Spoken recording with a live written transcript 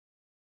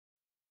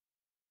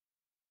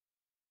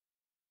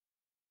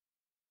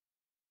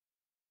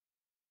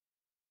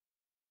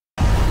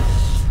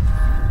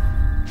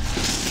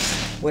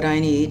What I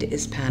need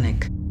is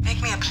panic. Make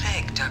me a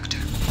plague, Doctor.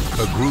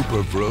 A group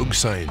of rogue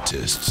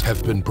scientists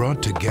have been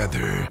brought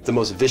together The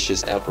most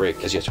vicious outbreak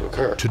has yet to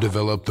occur. to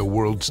develop the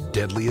world's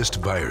deadliest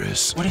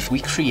virus. What if we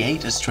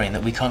create a strain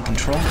that we can't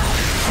control?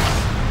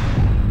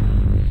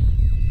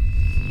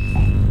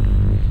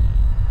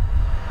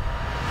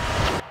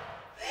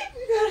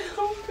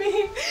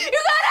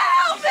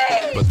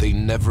 But they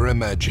never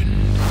imagined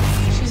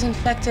She's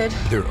infected.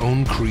 their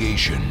own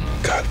creation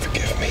God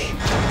forgive me.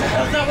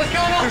 That's not what's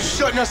going on! They're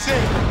shutting us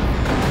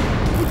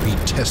in. would be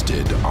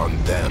tested on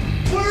them.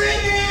 We're in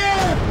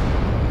here!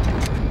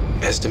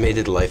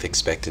 Estimated life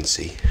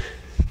expectancy,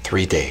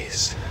 3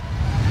 days.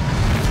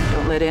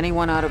 Don't let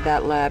anyone out of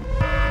that lab.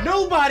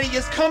 Nobody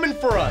is coming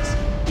for us.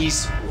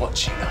 He's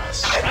watching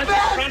us.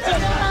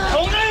 Francis,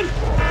 hold it!